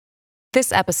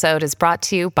This episode is brought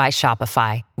to you by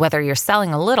Shopify. Whether you're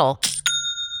selling a little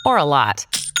or a lot,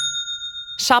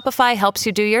 Shopify helps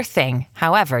you do your thing,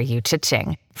 however you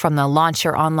cha-ching. From the launch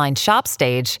your online shop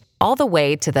stage, all the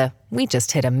way to the we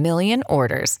just hit 1 million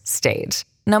orders stage.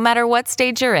 No matter what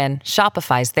stage you're in,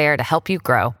 Shopify's there to help you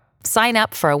grow. Sign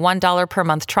up for a $1 per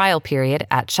month trial period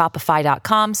at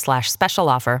shopify.com/special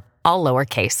offer, all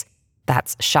lowercase.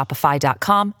 That's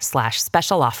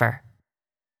shopify.com/special offer.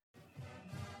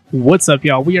 What's up,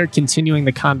 y'all? We are continuing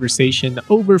the conversation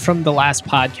over from the last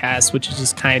podcast, which is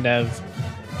just kind of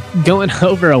going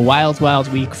over a wild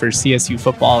week for CSU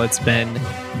football. It's been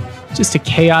just a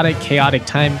chaotic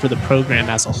time for the program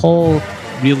as a whole.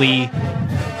 Really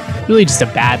just a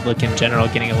bad look in general,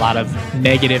 getting a lot of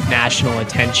negative national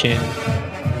attention.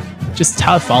 Just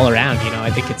tough all around, you know. I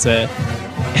think it's a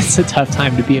tough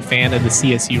time to be a fan of the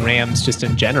CSU Rams just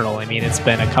in general. I mean, it's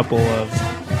been a couple of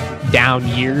down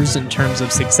years in terms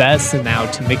of success, and now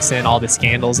to mix in all the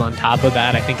scandals on top of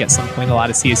that, I think at some point a lot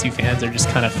of CSU fans are just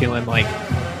kind of feeling like,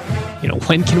 you know,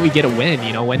 when can we get a win?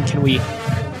 You know, when can we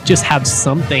just have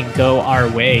something go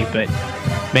our way? But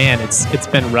man, it's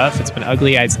been rough. It's been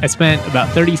ugly. I spent about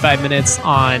 35 minutes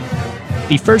on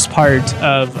the first part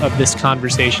of this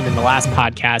conversation in the last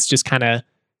podcast, just kind of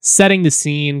setting the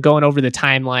scene, going over the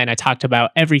timeline. I talked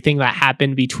about everything that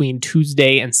happened between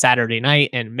Tuesday and Saturday night,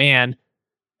 and man,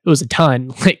 it was a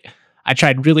ton. Like, I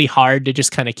tried really hard to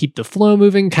just kind of keep the flow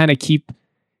moving, kind of keep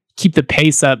the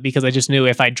pace up, because I just knew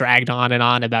if I dragged on and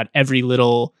on about every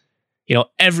little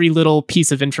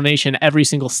piece of information, every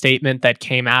single statement that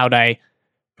came out, I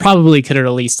probably could have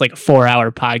released like a 4-hour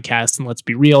podcast. And let's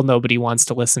be real, nobody wants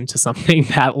to listen to something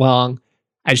that long.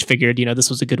 I just figured, you know,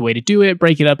 this was a good way to do it,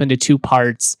 break it up into 2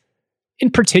 parts. In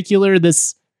particular,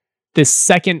 this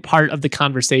second part of the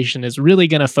conversation is really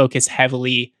going to focus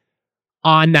heavily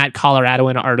on that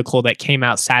Coloradoan article that came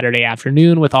out Saturday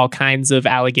afternoon with all kinds of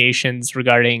allegations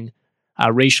regarding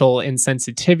racial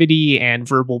insensitivity and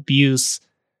verbal abuse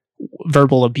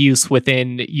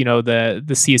within, you know, the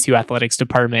CSU athletics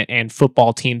department and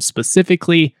football team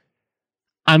specifically.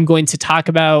 I'm going to talk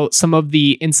about some of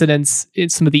the incidents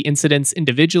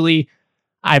individually.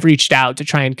 I've reached out to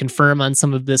try and confirm on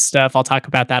some of this stuff. I'll talk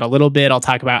about that a little bit. I'll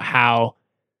talk about how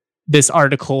this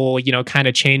article, you know, kind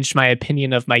of changed my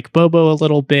opinion of Mike Bobo a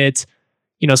little bit.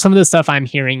 You know, some of the stuff I'm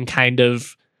hearing kind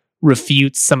of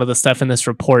refutes some of the stuff in this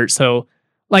report. So,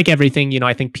 like everything, you know,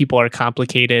 I think people are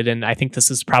complicated, and I think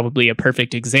this is probably a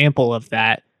perfect example of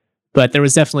that. But there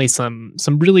was definitely some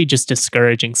really just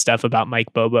discouraging stuff about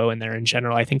Mike Bobo in there in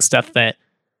general. I think stuff that,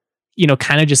 you know,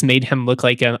 kind of just made him look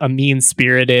like a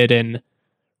mean-spirited and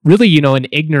really, you know, an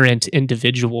ignorant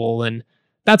individual. And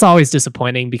that's always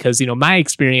disappointing because, you know, my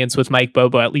experience with Mike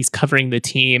Bobo, at least covering the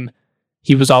team,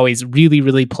 he was always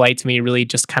really polite to me, really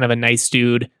just kind of a nice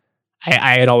dude.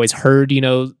 I had always heard, you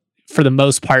know, for the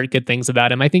most part, good things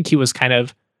about him. I think he was kind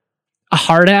of a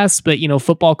hard ass, but, you know,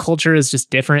 football culture is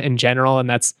just different in general. And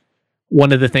that's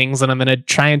one of the things that I'm going to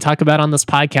try and talk about on this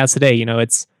podcast today. You know,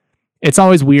 it's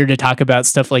always weird to talk about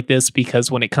stuff like this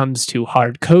because when it comes to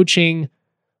hard coaching,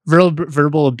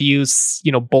 verbal abuse,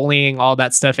 you know, bullying, all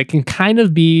that stuff, it can kind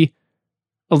of be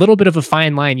a little bit of a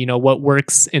fine line. You know, what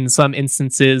works in some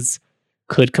instances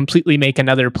could completely make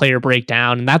another player break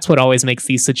down. And that's what always makes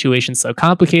these situations so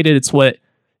complicated. It's what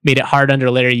made it hard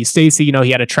under Larry Eustachy. You know, he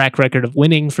had a track record of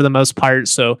winning for the most part.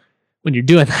 So when you're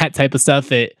doing that type of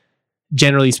stuff, it,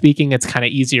 generally speaking, it's kind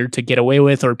of easier to get away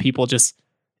with, or people just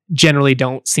generally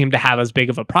don't seem to have as big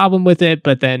of a problem with it.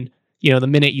 But then, you know, the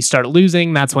minute you start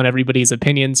losing, that's when everybody's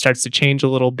opinion starts to change a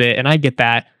little bit. And I get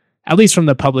that, at least from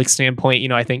the public standpoint. You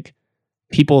know, I think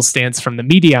people's stance from the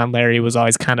media on Larry was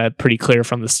always kind of pretty clear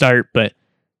from the start, but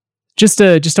just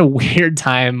a weird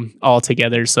time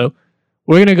altogether. So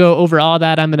we're going to go over all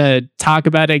that. I'm going to talk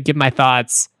about it, give my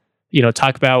thoughts, you know,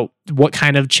 talk about what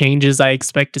kind of changes I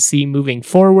expect to see moving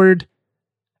forward.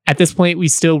 At this point, we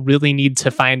still really need to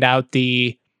find out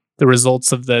the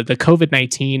results of the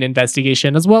COVID-19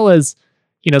 investigation, as well as,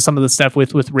 you know, some of the stuff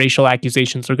with racial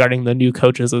accusations regarding the new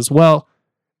coaches as well.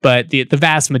 But the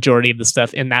vast majority of the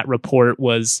stuff in that report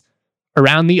was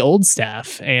around the old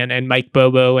staff and Mike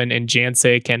Bobo and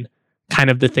Jancic, and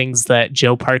kind of the things that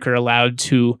Joe Parker allowed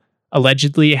to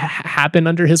allegedly happen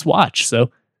under his watch.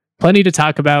 So plenty to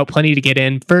talk about, plenty to get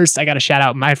in. First, I got to shout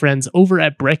out my friends over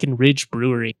at Breckenridge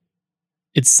Brewery.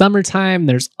 It's summertime.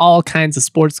 There's all kinds of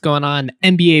sports going on.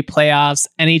 NBA playoffs,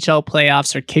 NHL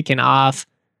playoffs are kicking off.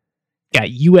 Got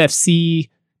UFC,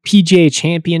 PGA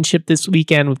Championship this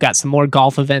weekend. We've got some more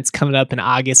golf events coming up in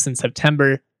August and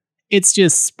September. It's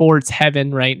just sports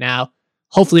heaven right now.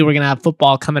 Hopefully we're going to have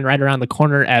football coming right around the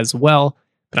corner as well.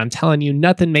 but I'm telling you,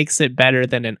 nothing makes it better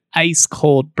than an ice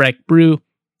cold Breck brew.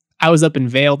 I was up in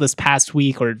Vail this past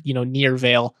week, or, near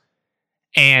Vail,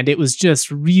 and it was just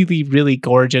really, really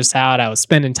gorgeous out. I was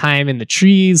spending time in the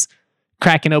trees,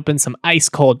 cracking open some ice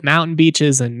cold mountain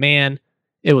beaches, and man,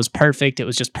 it was perfect. It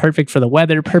was just perfect for the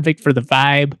weather, perfect for the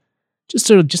vibe. Just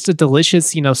a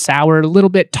delicious, sour, a little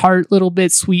bit tart, a little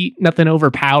bit sweet, nothing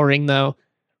overpowering though.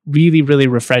 Really, really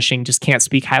refreshing. Just can't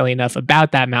speak highly enough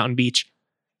about that mountain beach.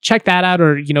 Check that out,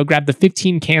 or, grab the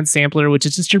 15 can sampler, which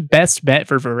is just your best bet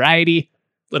for variety.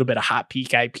 A little bit of Hot Peak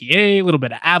IPA, a little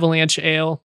bit of Avalanche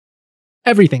Ale,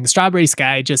 everything. Strawberry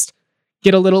Sky, just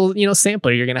get a little,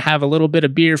 sampler. You're going to have a little bit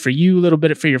of beer for you, a little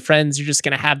bit for your friends. You're just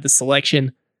going to have the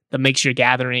selection that makes your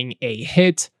gathering a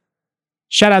hit.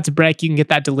 Shout out to Breck. You can get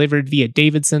that delivered via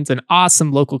Davidson's, an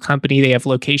awesome local company. They have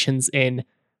locations in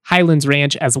Highlands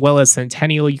Ranch as well as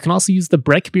Centennial. You can also use the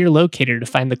Breck Beer Locator to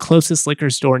find the closest liquor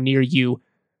store near you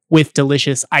with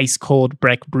delicious ice cold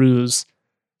Breck brews.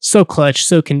 So clutch,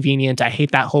 so convenient. I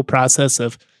hate that whole process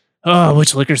of,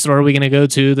 which liquor store are we going to go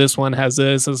to? This one has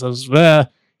this.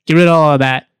 Get rid of all of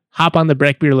that. Hop on the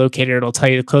Breck Beer Locator. It'll tell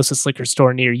you the closest liquor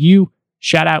store near you.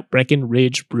 Shout out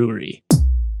Breckenridge Brewery.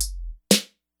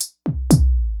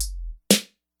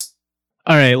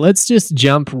 All right, let's just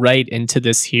jump right into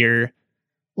this here.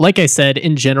 Like I said,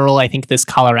 in general, I think this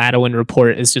Coloradoan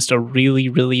report is just a really,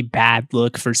 really bad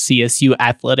look for CSU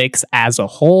athletics as a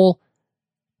whole.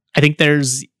 I think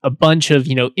there's a bunch of,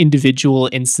 individual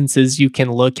instances you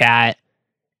can look at,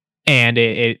 and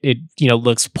it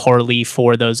looks poorly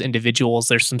for those individuals.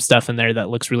 There's some stuff in there that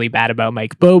looks really bad about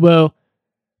Mike Bobo.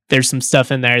 There's some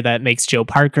stuff in there that makes Joe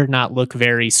Parker not look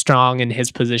very strong in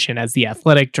his position as the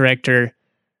athletic director.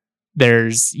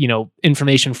 There's,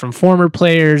 information from former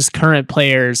players, current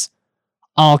players,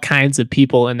 all kinds of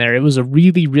people in there. It was a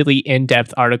really, really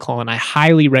in-depth article, and I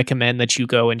highly recommend that you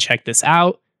go and check this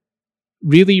out.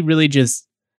 Really, really just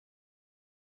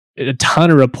a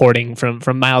ton of reporting from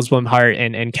Miles Blumhart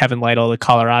and Kevin Lytle, the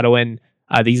Coloradoan.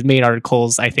 These main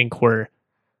articles, I think, were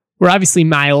obviously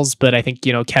Miles, but I think,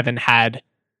 Kevin had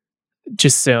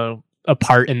just a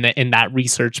part in that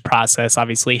research process.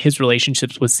 Obviously, his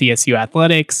relationships with CSU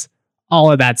athletics, all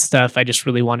of that stuff. I just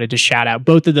really wanted to shout out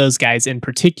both of those guys in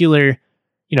particular.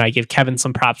 I give Kevin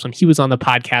some props when he was on the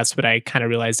podcast, but I kind of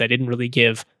realized I didn't really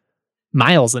give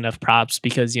Miles enough props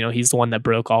because, he's the one that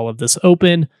broke all of this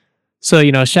open. So,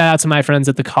 shout out to my friends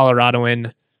at the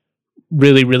Coloradoan.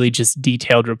 Really, really just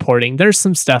detailed reporting. There's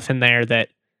some stuff in there that,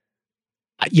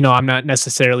 I'm not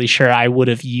necessarily sure I would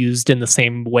have used in the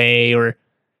same way, or,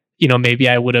 maybe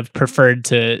I would have preferred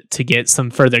to get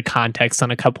some further context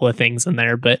on a couple of things in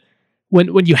there. But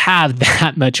when you have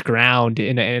that much ground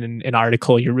in an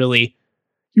article, you're really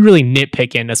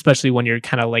nitpicking, especially when you're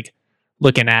kind of like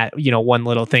looking at, one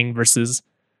little thing versus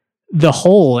the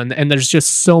whole. And there's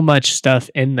just so much stuff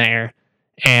in there.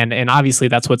 And obviously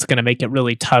that's what's going to make it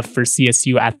really tough for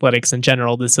CSU athletics in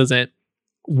general. This isn't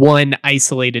one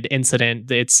isolated incident.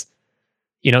 It's,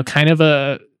 kind of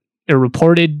a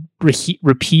reported,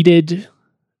 repeated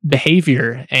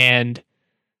behavior. And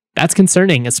that's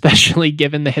concerning, especially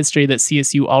given the history that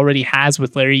CSU already has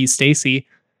with Larry Eustachy.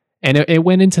 And it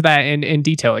went into that in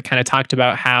detail. It kind of talked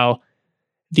about how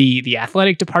the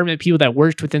athletic department, people that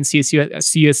worked within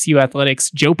CSU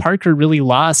athletics, Joe Parker really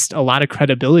lost a lot of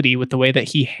credibility with the way that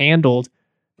he handled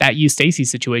that Eustachy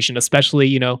situation,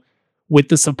 especially, with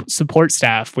the support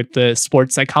staff, with the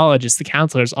sports psychologists, the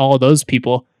counselors, all of those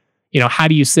people. How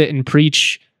do you sit and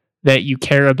preach that you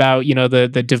care about,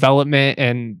 the development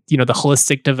and, the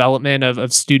holistic development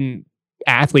of student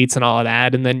athletes and all of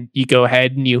that, and then you go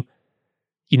ahead and you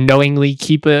knowingly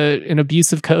keep an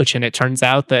abusive coach. And it turns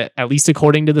out that, at least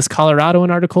according to this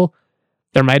Coloradoan article,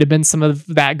 there might have been some of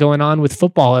that going on with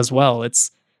football as well.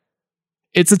 It's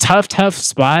a tough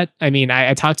spot. I mean,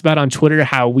 I talked about on Twitter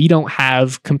how we don't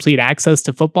have complete access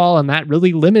to football, and that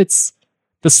really limits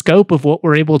the scope of what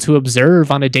we're able to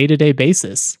observe on a day-to-day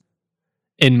basis.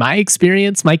 In my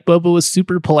experience, Mike Bobo was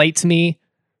super polite to me,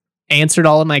 answered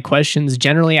all of my questions.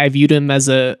 Generally, I viewed him as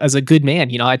a good man.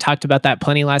 I talked about that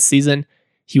plenty last season.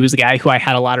 He was a guy who I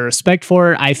had a lot of respect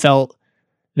for. I felt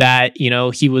that,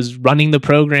 he was running the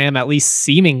program, at least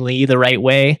seemingly, the right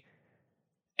way.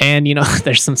 And,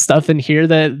 there's some stuff in here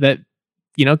that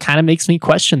kind of makes me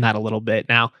question that a little bit.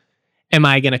 Now, am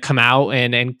I going to come out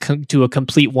and do a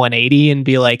complete 180 and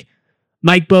be like,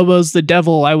 Mike Bobo's the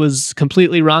devil, I was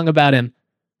completely wrong about him?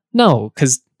 No,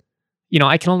 because,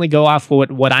 I can only go off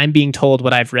what I'm being told,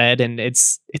 what I've read, and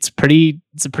it's a pretty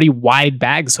wide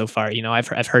bag so far.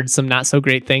 I've heard some not so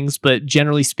great things, but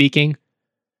generally speaking,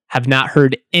 have not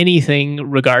heard anything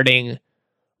regarding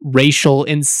racial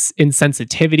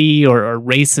insensitivity or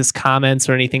racist comments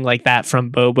or anything like that from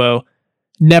Bobo.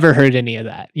 Never heard any of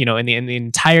that. You know, in the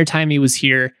entire time he was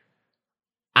here,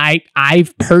 I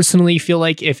personally feel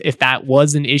like if that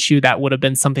was an issue, that would have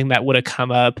been something that would have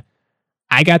come up.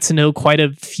 I got to know quite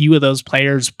a few of those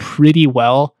players pretty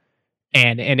well.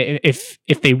 And if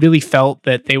they really felt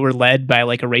that they were led by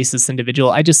like a racist individual,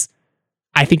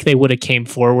 I think they would have came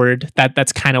forward.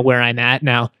 That's kind of where I'm at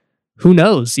now. Who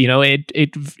knows? You know,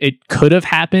 it could have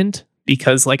happened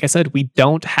because, like I said, we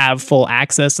don't have full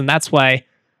access, and that's why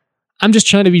I'm just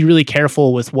trying to be really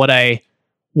careful with what I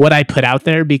put out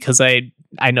there, because I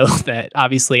know that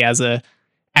obviously as a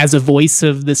voice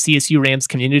of the CSU Rams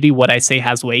community, what I say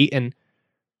has weight, and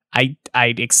I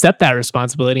accept that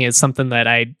responsibility as something that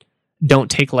I don't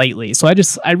take lightly. So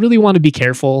I really want to be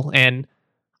careful, and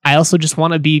I also just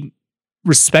want to be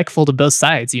respectful to both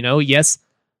sides. You know, yes,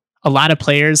 a lot of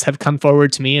players have come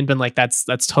forward to me and been like, that's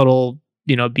total,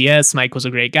 you know, BS. Mike was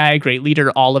a great guy, great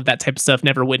leader, all of that type of stuff.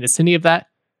 Never witnessed any of that.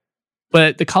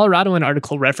 But the Coloradoan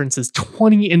article references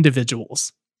 20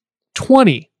 individuals.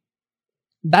 20.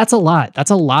 That's a lot.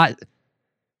 That's a lot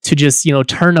to just, you know,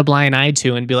 turn a blind eye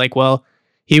to and be like, well,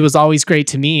 he was always great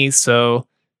to me, so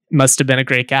must have been a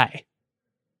great guy.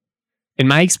 In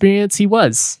my experience, he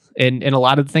was. And a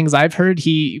lot of the things I've heard,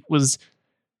 he was,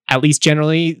 at least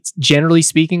generally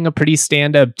speaking, a pretty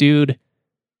stand-up dude.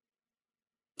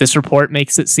 This report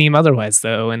makes it seem otherwise,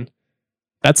 though, and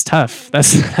that's tough.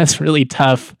 That's really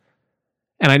tough.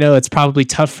 And I know it's probably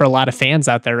tough for a lot of fans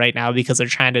out there right now because they're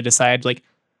trying to decide, like,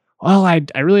 well, I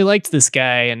really liked this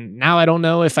guy, and now I don't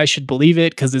know if I should believe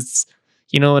it because it's,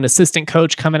 you know, an assistant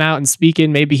coach coming out and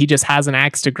speaking. Maybe he just has an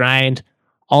axe to grind.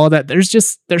 All of that.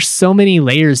 There's so many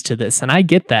layers to this, and I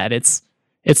get that. It's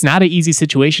not an easy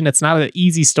situation. It's not an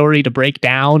easy story to break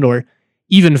down or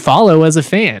even follow as a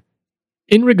fan.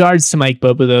 In regards to Mike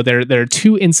Bobo, though, there are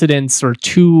two incidents or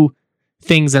two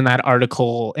things in that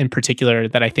article in particular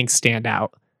that I think stand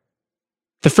out.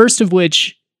 The first of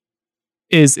which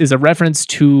is a reference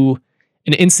to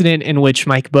an incident in which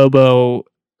Mike Bobo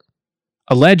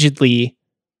allegedly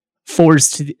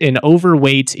forced an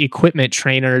overweight equipment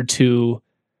trainer to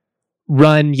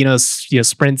run,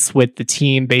 sprints with the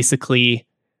team, basically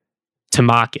to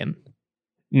mock him.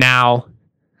 Now,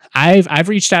 I've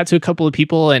reached out to a couple of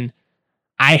people, and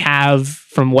I have,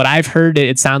 from what I've heard,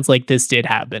 it sounds like this did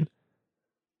happen.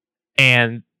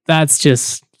 And it's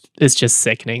just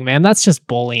sickening, man. That's just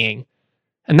bullying.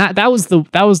 And that was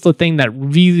the thing that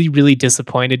really, really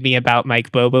disappointed me about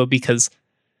Mike Bobo, because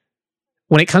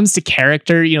when it comes to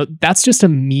character, that's just a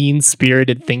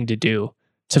mean-spirited thing to do.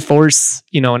 To force,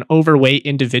 an overweight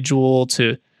individual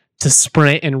to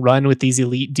sprint and run with these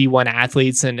elite D1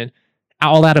 athletes and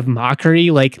all out of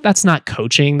mockery, like, that's not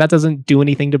coaching. That doesn't do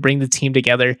anything to bring the team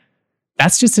together.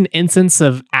 That's just an instance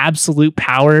of absolute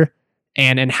power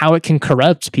and how it can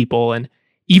corrupt people. And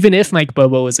even if Mike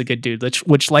Bobo is a good dude,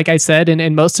 which like I said,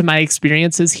 in most of my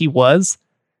experiences, he was,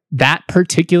 that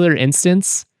particular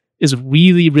instance is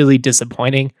really, really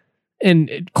disappointing.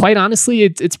 And quite honestly,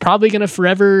 it's probably going to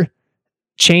forever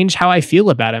change how I feel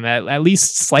about him, at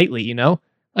least slightly,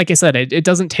 Like I said, it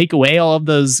doesn't take away all of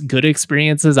those good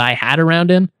experiences I had around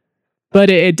him, but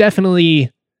it definitely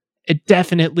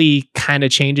kind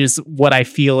of changes what I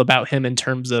feel about him in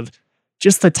terms of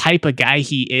just the type of guy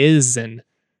he is. And,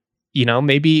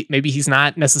 maybe he's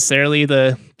not necessarily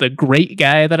the great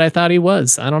guy that I thought he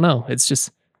was. I don't know. It's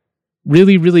just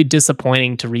really, really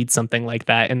disappointing to read something like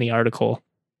that in the article.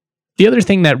 The other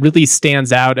thing that really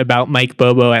stands out about Mike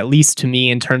Bobo, at least to me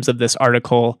in terms of this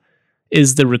article,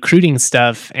 is the recruiting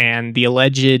stuff and the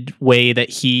alleged way that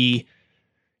he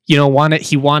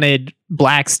wanted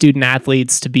black student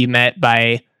athletes to be met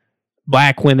by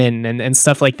black women and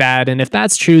stuff like that. And if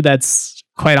that's true, that's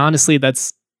quite honestly,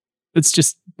 it's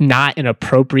just not an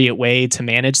appropriate way to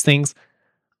manage things.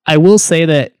 I will say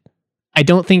that I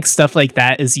don't think stuff like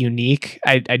that is unique.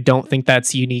 I don't think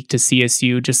that's unique to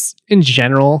CSU. Just in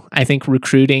general, I think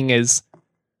recruiting is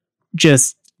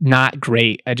just not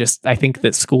great. I think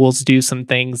that schools do some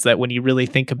things that when you really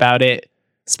think about it,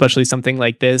 especially something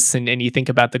like this, and you think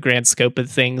about the grand scope of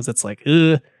things, it's like,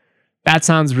 ugh, that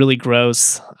sounds really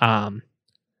gross.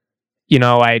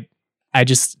 I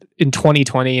just, in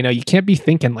 2020, you can't be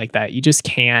thinking like that. You just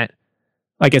can't.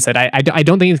 Like I said, I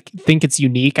don't think it's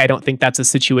unique. I don't think that's a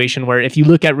situation where if you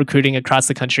look at recruiting across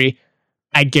the country,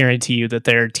 I guarantee you that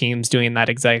there are teams doing that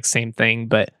exact same thing.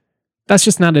 But that's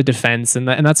just not a defense, and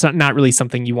that's not really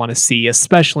something you want to see,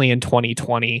 especially in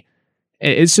 2020.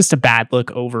 It's just a bad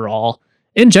look overall.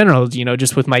 In general,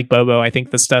 just with Mike Bobo, I think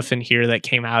the stuff in here that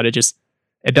came out, it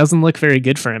doesn't look very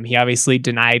good for him. He obviously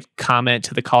denied comment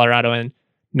to the Coloradoan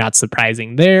Not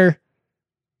surprising there.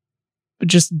 But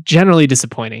just generally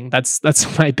disappointing.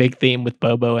 That's my big theme with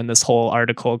Bobo in this whole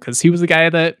article, because he was a guy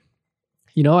that,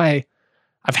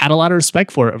 I've had a lot of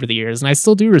respect for over the years, and I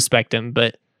still do respect him,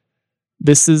 but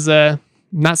this is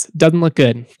doesn't look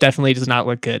good. Definitely does not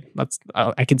look good.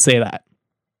 I can say that.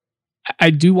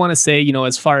 I do want to say,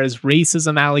 as far as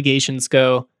racism allegations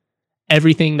go,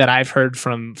 everything that I've heard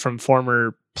from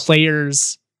former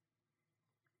players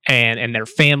and their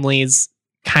families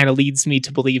kind of leads me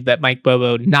to believe that Mike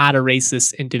Bobo, not a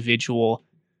racist individual,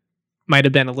 might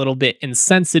have been a little bit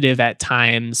insensitive at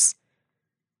times.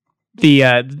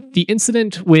 The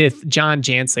incident with John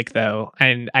Jancic, though,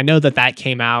 and I know that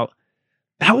came out,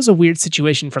 that was a weird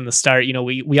situation from the start.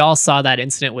 We all saw that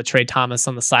incident with Trey Thomas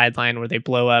on the sideline where they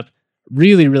blow up.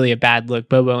 Really, really a bad look.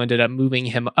 Bobo ended up moving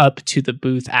him up to the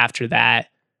booth after that.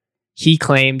 He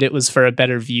claimed it was for a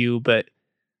better view, but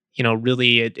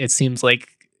really it seems like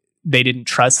they didn't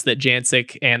trust that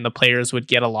Jancic and the players would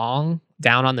get along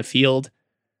down on the field.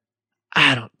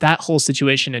 That whole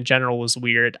situation in general was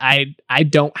weird. I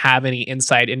don't have any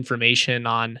inside information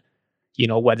on,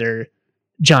 whether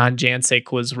John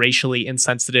Jancic was racially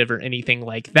insensitive or anything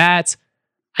like that.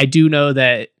 I do know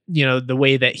that, the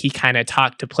way that he kind of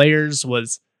talked to players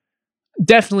was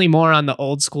definitely more on the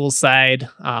old school side.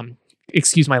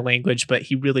 Excuse my language, but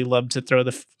he really loved to throw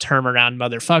the term around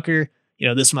motherfucker.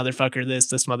 This motherfucker,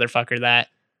 this motherfucker, that.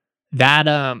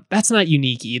 That's not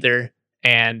unique either.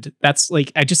 And that's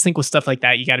I just think with stuff like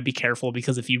that, you got to be careful,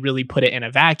 because if you really put it in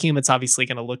a vacuum, it's obviously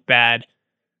going to look bad.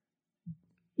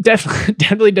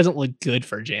 Definitely doesn't look good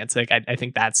for Jancic. I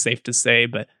think that's safe to say,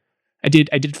 but I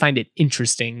did find it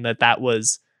interesting that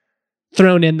was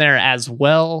thrown in there as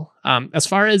well. As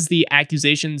far as the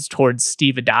accusations towards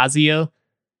Steve Addazio,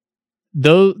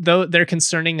 though they're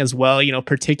concerning as well,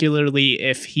 particularly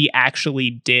if he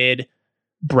actually did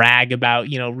brag about,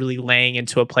 really laying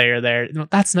into a player there.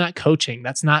 That's not coaching.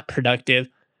 That's not productive.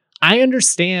 I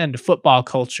understand football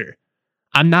culture.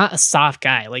 I'm not a soft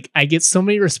guy. I get so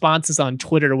many responses on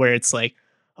Twitter where it's like,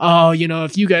 oh,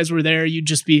 if you guys were there, you'd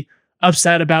just be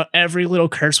upset about every little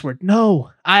curse word.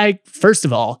 No, first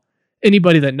of all,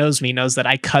 anybody that knows me knows that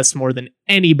I cuss more than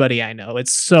anybody I know.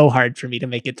 It's so hard for me to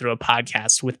make it through a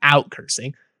podcast without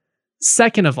cursing.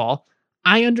 Second of all,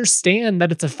 I understand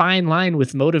that it's a fine line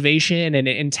with motivation and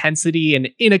intensity, and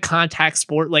in a contact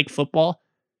sport like football,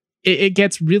 it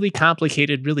gets really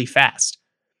complicated really fast.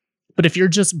 But if you're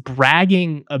just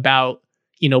bragging about,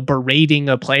 berating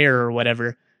a player or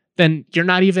whatever, then you're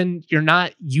not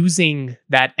using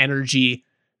that energy,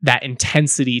 that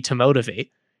intensity to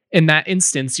motivate. In that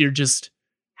instance, you're just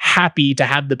happy to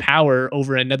have the power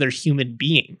over another human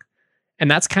being. And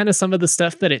that's kind of some of the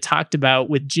stuff that it talked about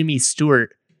with Jimmy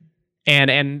Stewart.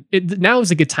 And now is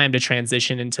a good time to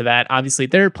transition into that. Obviously,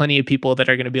 there are plenty of people that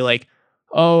are going to be like,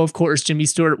 oh, of course, Jimmy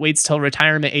Stewart waits till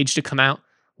retirement age to come out.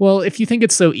 Well, if you think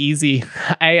it's so easy,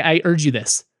 I urge you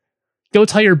this. Go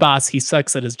tell your boss he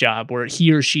sucks at his job, or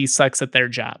he or she sucks at their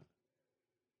job.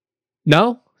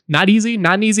 No? Not easy?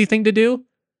 Not an easy thing to do?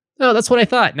 No, that's what I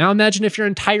thought. Now imagine if your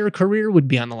entire career would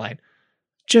be on the line.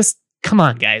 Just come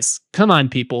on, guys. Come on,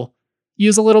 people.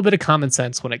 Use a little bit of common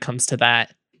sense when it comes to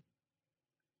that.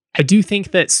 I do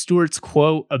think that Stewart's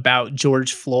quote about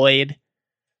George Floyd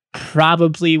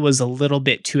probably was a little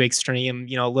bit too extreme,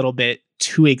 a little bit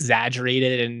too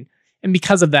exaggerated. And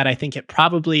because of that, I think it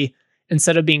probably,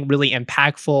 instead of being really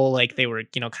impactful, like they were,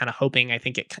 kind of hoping, I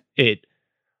think it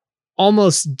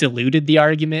almost diluted the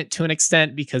argument to an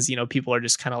extent, because, people are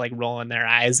just kind of rolling their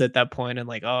eyes at that point and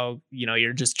oh,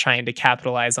 you're just trying to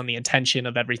capitalize on the attention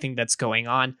of everything that's going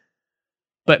on.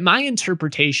 But my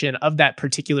interpretation of that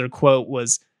particular quote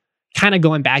was kind of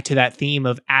going back to that theme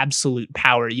of absolute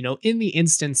power, in the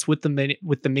instance with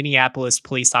the Minneapolis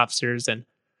police officers, and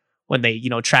when they,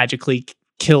 tragically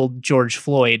killed George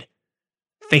Floyd,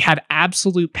 they had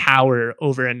absolute power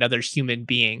over another human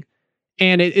being.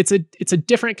 And it's a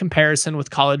different comparison with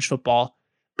college football,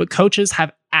 but coaches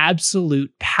have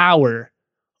absolute power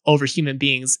over human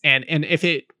beings. And if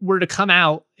it were to come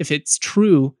out, if it's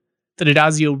true that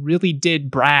Addazio really did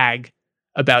brag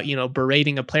about,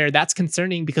 berating a player, that's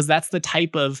concerning, because that's the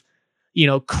type of,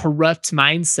 corrupt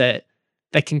mindset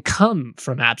that can come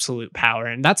from absolute power.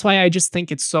 And that's why I just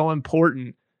think it's so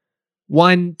important,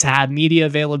 one, to have media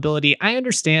availability. I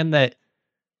understand that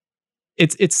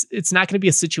it's not going to be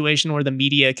a situation where the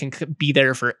media can be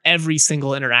there for every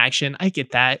single interaction. I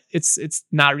get that. It's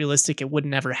not realistic. It would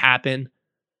never happen.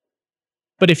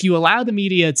 But if you allow the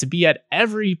media to be at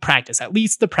every practice, at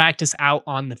least the practice out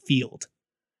on the field,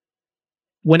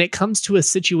 when it comes to a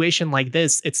situation like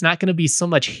this, it's not going to be so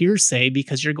much hearsay,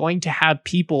 because you're going to have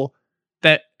people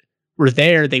that were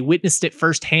there, they witnessed it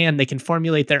firsthand, they can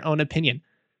formulate their own opinion.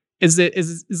 Is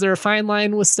there a fine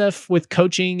line with stuff with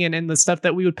coaching and the stuff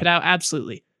that we would put out?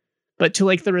 Absolutely. But to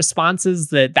like the responses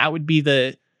that would be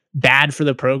the bad for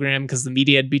the program because the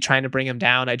media would be trying to bring them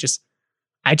down, I just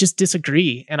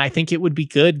disagree. And I think it would be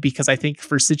good because I think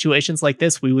for situations like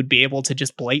this, we would be able to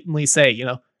just blatantly say,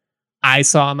 I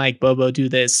saw Mike Bobo do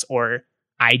this, or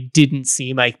I didn't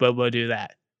see Mike Bobo do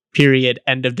that. Period.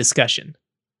 End of discussion.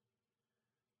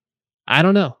 I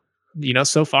don't know.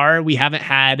 So far we haven't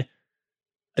had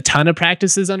a ton of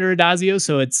practices under Addazio,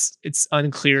 so it's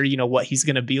unclear, what he's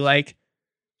going to be like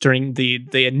during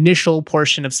the initial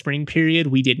portion of spring period.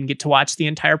 We didn't get to watch the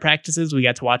entire practices. We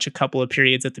got to watch a couple of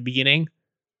periods at the beginning.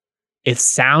 It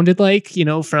sounded like,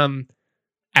 from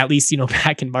at least,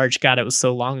 back in March, God, it was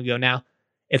so long ago now.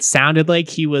 It sounded like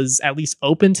he was at least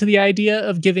open to the idea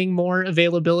of giving more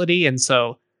availability. And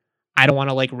so I don't want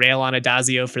to like rail on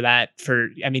Addazio for that.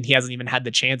 He hasn't even had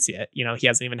the chance yet. He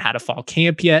hasn't even had a fall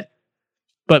camp yet.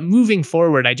 But moving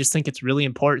forward, I just think it's really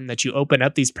important that you open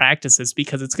up these practices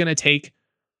because it's going to take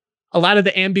a lot of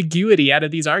the ambiguity out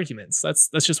of these arguments.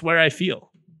 That's just where I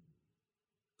feel.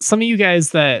 Some of you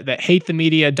guys that hate the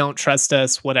media, don't trust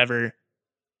us, whatever.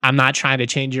 I'm not trying to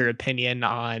change your opinion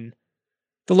on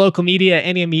the local media,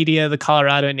 any media, the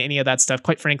Colorado, and any of that stuff.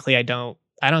 Quite frankly, I don't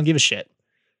give a shit.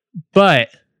 But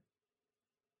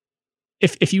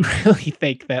if you really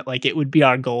think that like it would be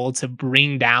our goal to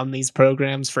bring down these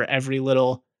programs for every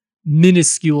little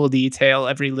minuscule detail,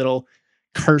 every little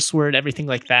curse word, everything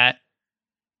like that,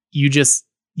 you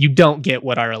don't get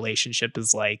what our relationship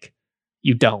is like.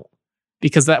 You don't,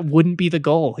 because that wouldn't be the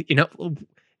goal. Do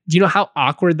you know how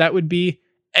awkward that would be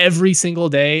every single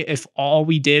day if all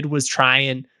we did was try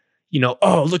and,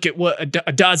 oh, look at what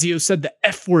Addazio said the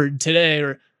F word today,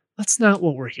 or that's not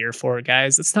what we're here for,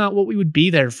 guys. That's not what we would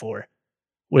be there for.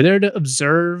 We're there to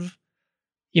observe.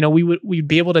 We'd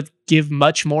be able to give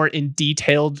much more in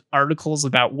detailed articles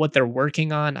about what they're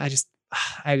working on. I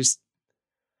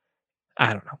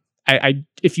don't know.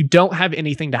 If you don't have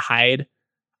anything to hide,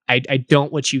 I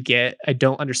don't what you get. I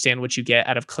don't understand what you get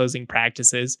out of closing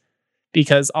practices,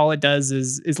 because all it does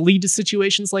is lead to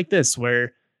situations like this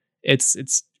where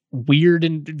it's weird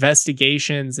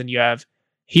investigations and you have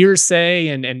hearsay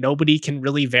and nobody can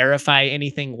really verify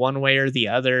anything one way or the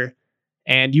other.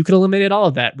 And you can eliminate all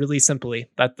of that really simply.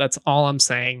 That's all I'm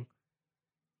saying.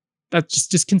 That's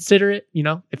just consider it.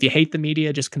 If you hate the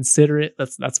media, just consider it.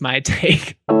 That's my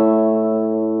take.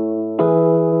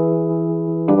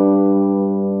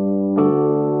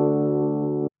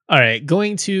 All right,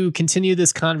 going to continue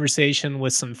this conversation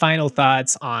with some final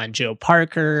thoughts on Joe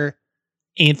Parker,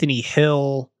 Anthony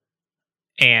Hill,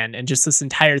 and just this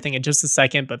entire thing in just a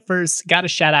second. But first, got to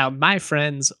shout out my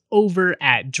friends over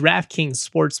at DraftKings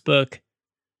Sportsbook.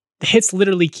 The hits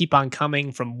literally keep on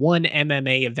coming from one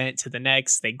MMA event to the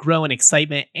next. They grow in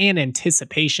excitement and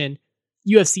anticipation.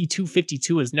 UFC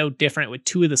 252 is no different, with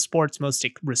two of the sport's most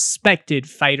respected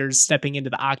fighters stepping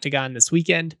into the octagon this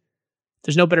weekend.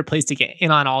 There's no better place to get in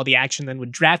on all the action than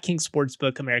with DraftKings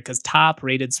Sportsbook, America's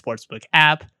top-rated sportsbook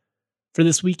app. For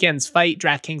this weekend's fight,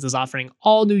 DraftKings is offering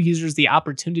all new users the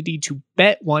opportunity to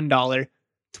bet $1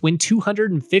 to win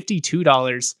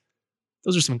 $252.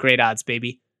 Those are some great odds,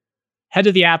 baby. Head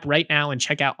to the app right now and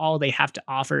check out all they have to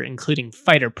offer, including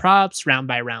fighter props,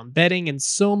 round-by-round betting, and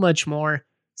so much more.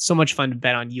 So much fun to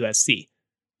bet on UFC.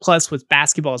 Plus, with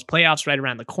basketball's playoffs right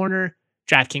around the corner,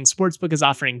 DraftKings Sportsbook is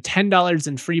offering $10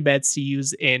 in free bets to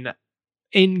use in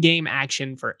in-game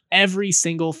action for every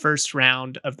single first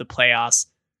round of the playoffs.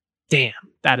 Damn,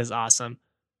 that is awesome.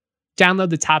 Download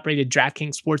the top-rated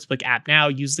DraftKings Sportsbook app now.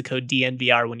 Use the code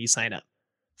DNVR when you sign up.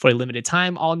 For a limited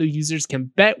time, all new users can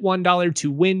bet $1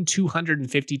 to win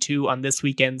 $252 on this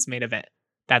weekend's main event.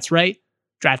 That's right.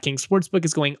 DraftKings Sportsbook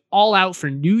is going all out for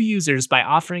new users by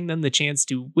offering them the chance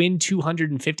to win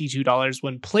 $252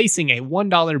 when placing a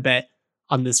 $1 bet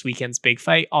on this weekend's big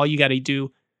fight. All you got to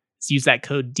do is use that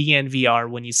code DNVR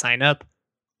when you sign up,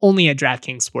 only at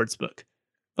DraftKings Sportsbook.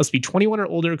 Must be 21 or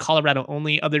older, Colorado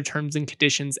only. Other terms and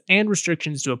conditions and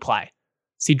restrictions to apply.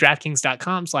 See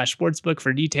DraftKings.com/sportsbook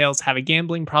for details. Have a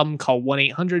gambling problem? Call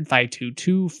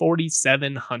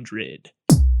 1-800-522-4700.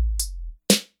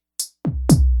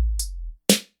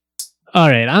 All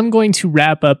right, I'm going to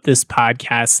wrap up this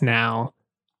podcast now.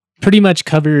 Pretty much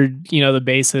covered, the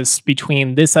basis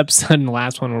between this episode and the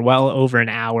last one. We're well over an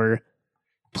hour.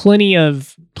 Plenty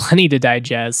to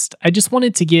digest. I just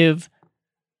wanted to give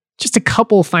just a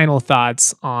couple final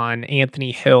thoughts on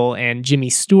Anthony Hill and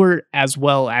Jimmy Stewart, as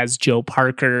well as Joe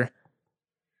Parker.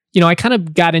 I kind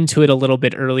of got into it a little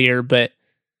bit earlier, but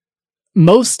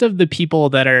most of the people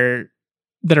that are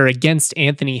that are against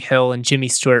Anthony Hill and Jimmy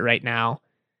Stewart right now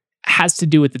has to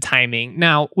do with the timing.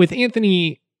 Now, with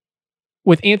Anthony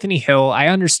Hill, I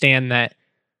understand that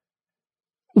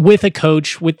with a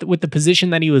coach, with the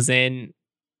position that he was in,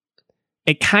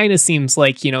 it kind of seems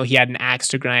like, he had an axe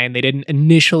to grind. They didn't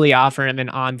initially offer him an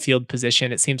on-field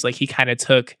position. It seems like he kind of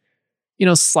took,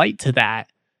 slight to that.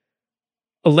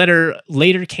 A letter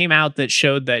later came out that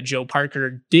showed that Joe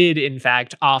Parker did, in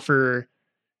fact, offer,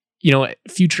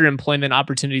 future employment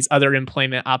opportunities, other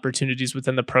employment opportunities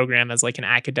within the program as like an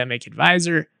academic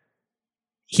advisor.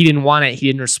 He didn't want it. He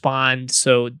didn't respond.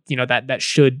 So, that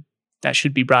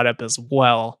should be brought up as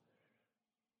well.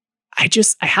 I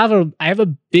have a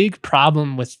big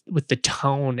problem with the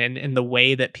tone and the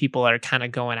way that people are kind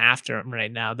of going after him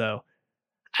right now, though.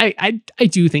 I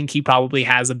do think he probably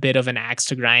has a bit of an axe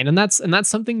to grind, and that's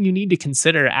something you need to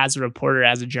consider as a reporter,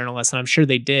 as a journalist, and I'm sure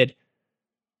they did.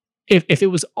 If it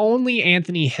was only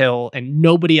Anthony Hill and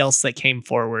nobody else that came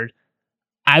forward,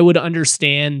 I would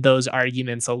understand those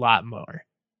arguments a lot more.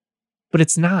 But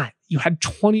it's not. You had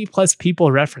 20 plus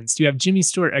people referenced. You have Jimmy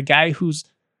Stewart, a guy who's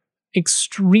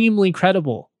extremely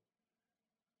credible.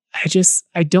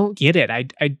 I don't get it.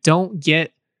 I don't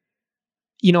get,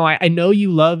 I know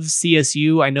you love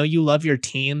CSU. I know you love your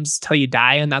teams till you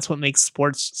die, and that's what makes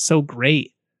sports so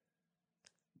great.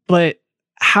 But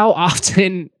how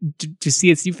often do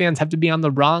CSU fans have to be on the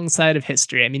wrong side of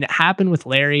history? I mean, it happened with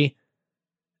Larry.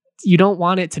 You don't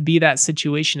want it to be that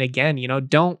situation again.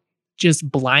 Don't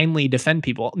just blindly defend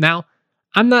people. Now,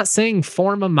 I'm not saying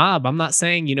form a mob. I'm not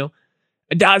saying,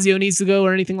 Addazio needs to go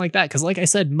or anything like that. Because like I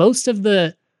said, most of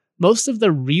the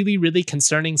really, really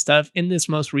concerning stuff in this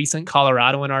most recent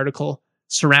Coloradoan article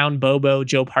surround Bobo,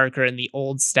 Joe Parker, and the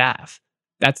old staff.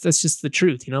 That's just the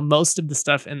truth. Most of the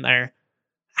stuff in there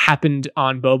happened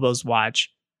on Bobo's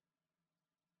watch.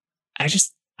 I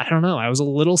don't know. I was a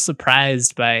little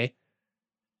surprised by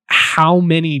how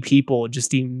many people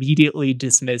just immediately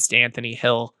dismissed Anthony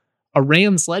Hill, a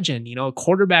Rams legend, a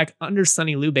quarterback under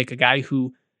Sonny Lubick, a guy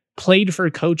who played for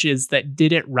coaches that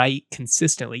did it right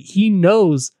consistently. He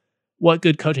knows what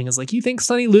good coaching is like. You think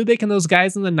Sonny Lubick and those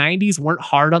guys in the 90s weren't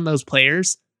hard on those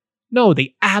players? No,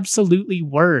 they absolutely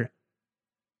were.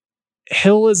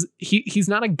 Hill he's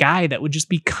not a guy that would just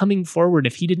be coming forward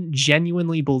if he didn't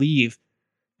genuinely believe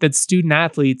that student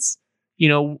athletes,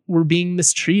 were being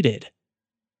mistreated.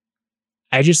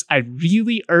 I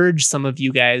really urge some of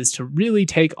you guys to really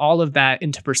take all of that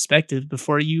into perspective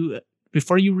before you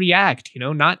react.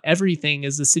 Not everything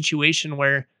is a situation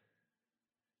where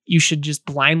you should just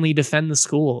blindly defend the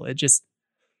school.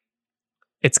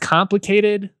 It's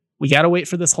complicated. We got to wait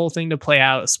for this whole thing to play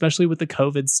out, especially with the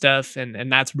COVID stuff. And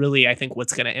that's really, I think,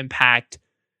 what's going to impact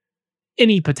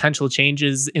any potential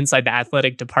changes inside the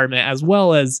athletic department, as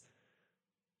well as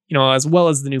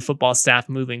the new football staff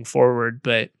moving forward.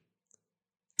 But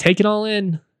take it all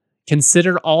in,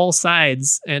 consider all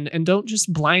sides, and don't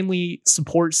just blindly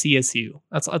support CSU.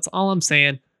 That's all I'm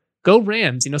saying. Go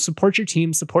Rams, support your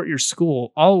team, support your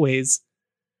school always.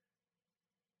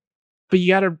 But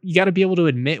you gotta be able to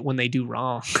admit when they do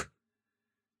wrong.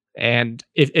 And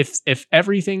if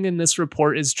everything in this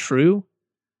report is true,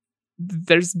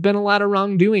 there's been a lot of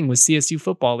wrongdoing with CSU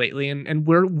football lately, and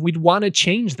we'd want to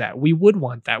change that. We would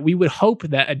want that. We would hope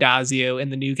that Addazio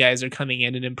and the new guys are coming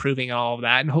in and improving all of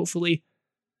that, and hopefully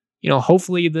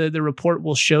the report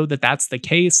will show that that's the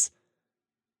case.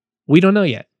 We don't know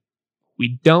yet.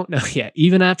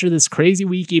 Even after this crazy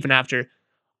week, even after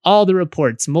all the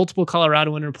reports, multiple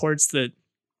Coloradoan reports, the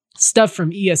stuff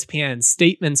from ESPN,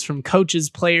 statements from coaches,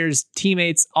 players,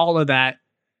 teammates, all of that,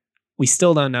 we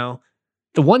still don't know.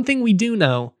 The one thing we do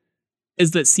know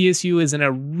is that CSU is in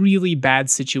a really bad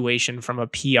situation from a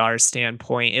PR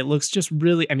standpoint. It looks just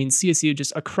really, CSU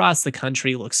just across the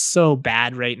country looks so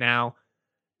bad right now.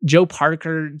 Joe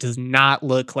Parker does not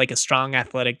look like a strong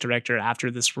athletic director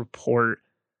after this report.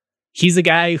 He's a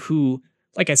guy who,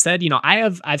 like I said,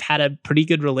 I've had a pretty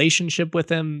good relationship with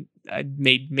him.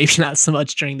 Maybe not so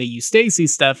much during the U Stacy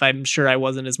stuff. I'm sure I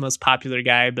wasn't his most popular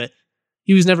guy, but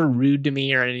he was never rude to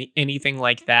me or anything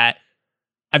like that.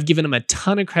 I've given him a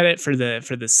ton of credit for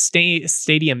the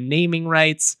stadium naming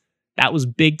rights. That was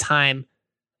big time.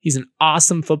 He's an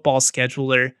awesome football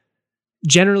scheduler.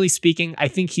 Generally speaking, I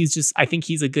think he's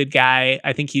a good guy.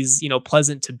 I think he's,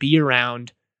 pleasant to be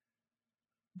around.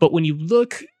 But when you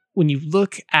look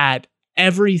at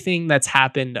everything that's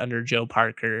happened under Joe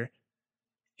Parker,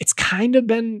 it's kind of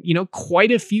been,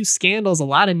 quite a few scandals, a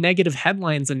lot of negative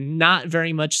headlines, and not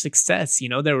very much success.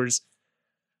 There was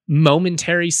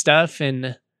momentary stuff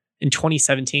in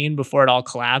 2017 before it all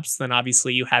collapsed. Then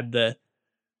obviously you had the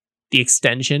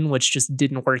extension, which just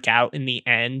didn't work out in the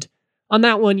end. on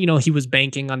that one, he was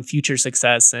banking on future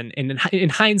success, and in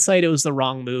hindsight, it was the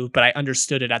wrong move, but I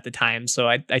understood it at the time. So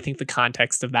I think the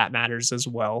context of that matters as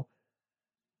well.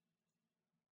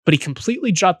 But he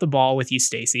completely dropped the ball with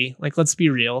Eustachy. Like, let's be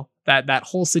real. That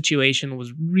whole situation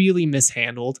was really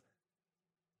mishandled.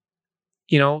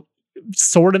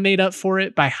 Sort of made up for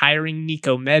it by hiring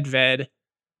Niko Medved,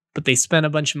 but they spent a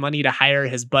bunch of money to hire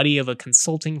his buddy of a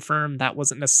consulting firm. That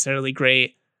wasn't necessarily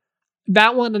great.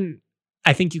 That one,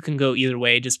 I think you can go either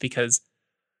way, just because,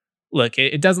 look,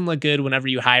 it doesn't look good whenever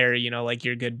you hire, like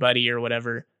your good buddy or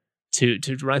whatever to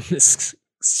run this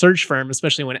search firm,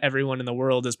 especially when everyone in the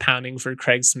world is pounding for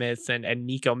Craig Smith and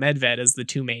Niko Medved as the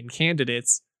two main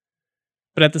candidates.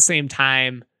 But at the same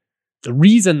time, the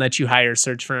reason that you hire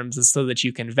search firms is so that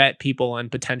you can vet people and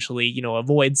potentially,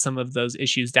 avoid some of those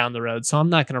issues down the road. So I'm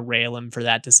not going to rail him for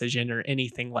that decision or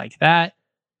anything like that.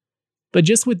 But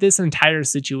just with this entire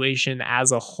situation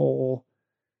as a whole,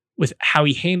 with how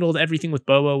he handled everything with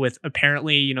Bobo, with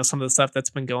apparently, some of the stuff that's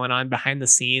been going on behind the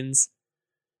scenes,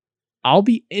 I'll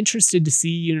be interested to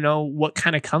see, what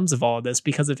kind of comes of all of this,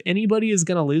 because if anybody is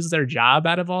going to lose their job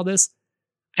out of all this,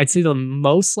 I'd say the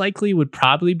most likely would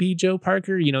probably be Joe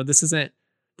Parker. This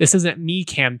isn't me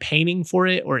campaigning for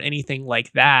it or anything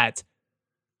like that.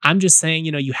 I'm just saying,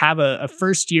 you have a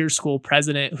first year school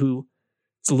president who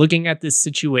is looking at this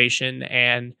situation,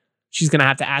 and she's going to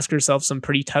have to ask herself some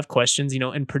pretty tough questions,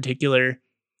 in particular,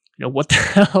 what the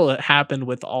hell happened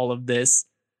with all of this.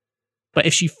 But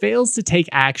if she fails to take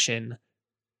action,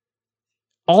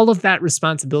 all of that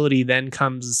responsibility then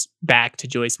comes back to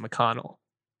Joyce McConnell.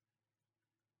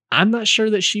 I'm not sure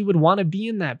that she would want to be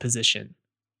in that position.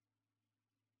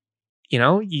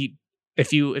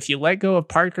 If you let go of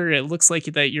Parker, it looks like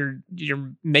that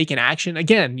you're making action.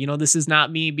 Again, this is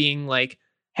not me being like,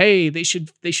 hey, they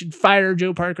should fire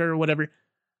Joe Parker or whatever.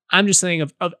 I'm just saying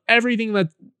of everything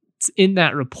that's in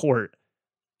that report,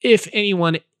 if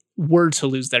anyone were to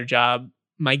lose their job,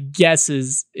 my guess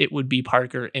is it would be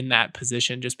Parker in that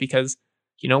position, just because,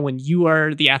 when you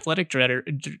are the athletic director,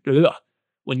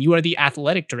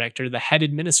 the head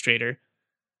administrator,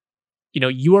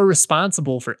 you are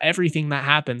responsible for everything that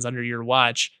happens under your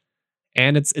watch.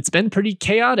 And it's been pretty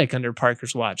chaotic under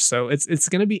Parker's watch. So it's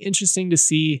going to be interesting to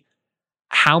see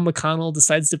how McConnell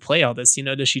decides to play all this.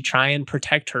 Does she try and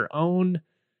protect her own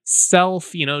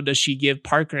self? Does she give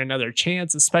Parker another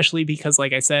chance? Especially because,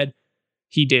 like I said,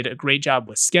 he did a great job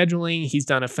with scheduling. He's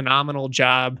done a phenomenal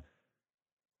job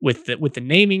with the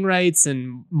naming rights,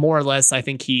 and more or less, I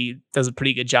think he does a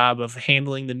pretty good job of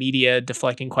handling the media,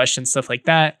 deflecting questions, stuff like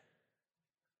that.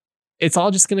 It's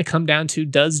all just going to come down to,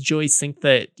 does Joyce think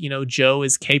that, Joe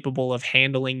is capable of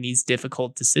handling these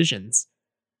difficult decisions?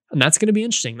 And that's going to be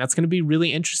interesting. That's going to be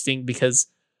really interesting because,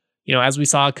 as we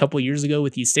saw a couple years ago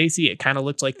with Eustachy, it kind of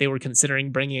looked like they were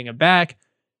considering bringing him back.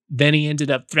 Then he ended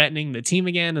up threatening the team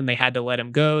again, and they had to let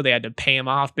him go. They had to pay him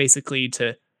off basically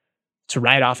to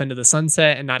ride off into the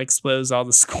sunset and not expose all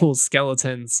the school's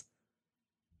skeletons.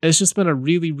 It's just been a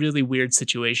really, really weird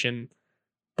situation.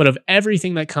 But of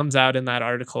everything that comes out in that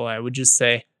article, I would just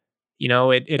say,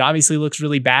 it obviously looks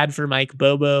really bad for Mike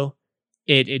Bobo.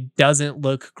 It doesn't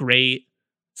look great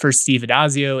for Steve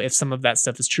Addazio. If some of that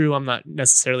stuff is true, I'm not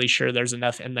necessarily sure there's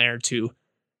enough in there to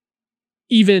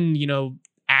even,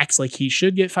 acts like he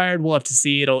should get fired. We'll have to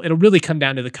see. It'll really come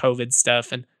down to the COVID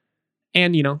stuff and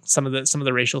some of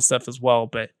the racial stuff as well.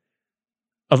 But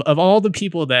of all the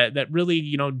people that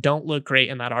really don't look great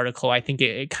in that article, I think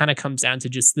it kind of comes down to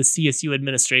just the CSU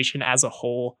administration as a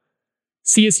whole,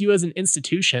 CSU as an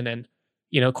institution, and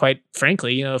quite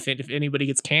frankly, if anybody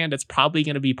gets canned, it's probably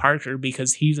going to be Parker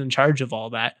because he's in charge of all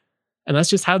that, and that's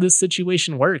just how this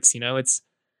situation works.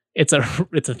 It's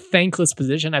a thankless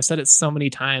position. I've said it so many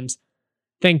times.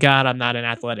 Thank God I'm not an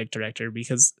athletic director,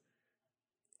 because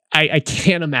I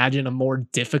can't imagine a more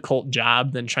difficult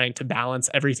job than trying to balance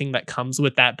everything that comes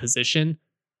with that position.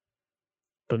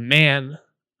 But man,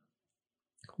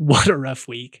 what a rough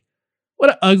week.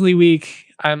 What an ugly week.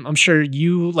 I'm sure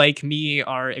you, like me,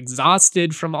 are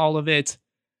exhausted from all of it.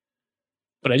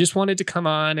 But I just wanted to come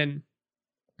on and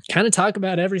kind of talk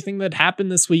about everything that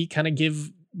happened this week, kind of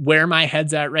give where my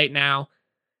head's at right now.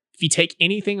 If you take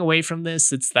anything away from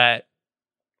this, it's that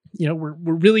we're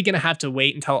really going to have to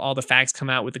wait until all the facts come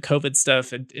out with the COVID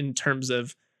stuff in terms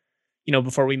of,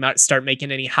 before we might start making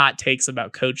any hot takes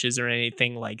about coaches or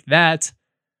anything like that.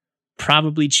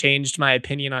 Probably changed my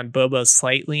opinion on Bobo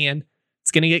slightly, and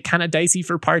it's going to get kind of dicey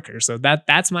for Parker. So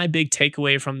that's my big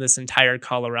takeaway from this entire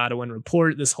Coloradoan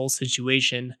report. This whole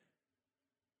situation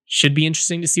should be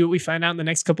interesting to see what we find out in the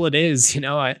next couple of days.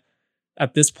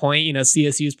 At this point,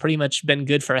 CSU's pretty much been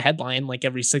good for a headline like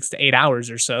every 6 to 8 hours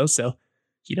or so. So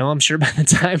I'm sure by the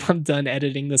time I'm done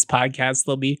editing this podcast,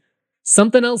 there'll be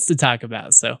something else to talk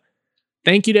about. So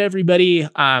thank you to everybody.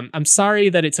 I'm sorry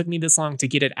that it took me this long to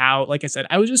get it out. Like I said,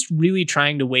 I was just really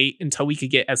trying to wait until we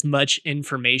could get as much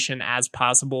information as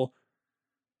possible.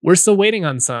 We're still waiting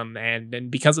on some. And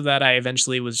because of that, I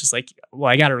eventually was just like,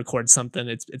 well, I got to record something.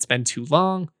 It's been too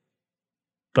long.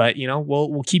 But,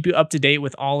 we'll keep you up to date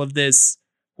with all of this.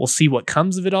 We'll see what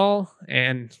comes of it all.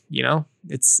 And,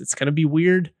 it's going to be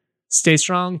weird. Stay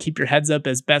strong. Keep your heads up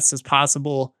as best as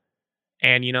possible.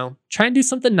 And, try and do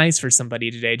something nice for somebody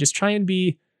today. Just try and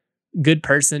be a good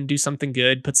person. Do something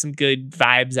good. Put some good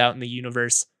vibes out in the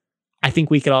universe. I think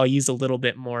we could all use a little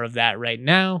bit more of that right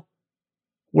now.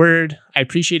 Word. I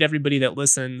appreciate everybody that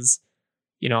listens.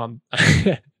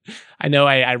 I know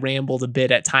I rambled a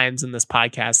bit at times in this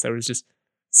podcast. There was just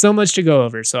so much to go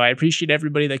over. So I appreciate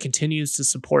everybody that continues to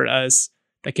support us,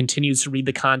 that continues to read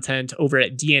the content over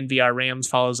at DNVR Rams,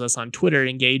 follows us on Twitter,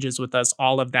 engages with us,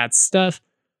 all of that stuff.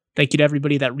 Thank you to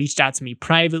everybody that reached out to me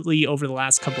privately over the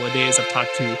last couple of days. I've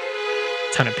talked to a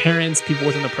ton of parents, people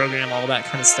within the program, all that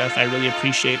kind of stuff. I really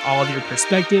appreciate all of your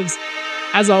perspectives.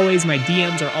 As always, my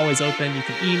DMs are always open. You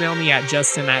can email me at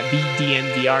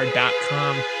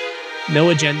justin@thednvr.com. No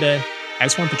agenda. I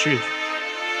just want the truth.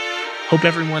 Hope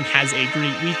everyone has a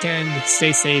great weekend.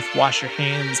 Stay safe, wash your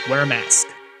hands, wear a mask.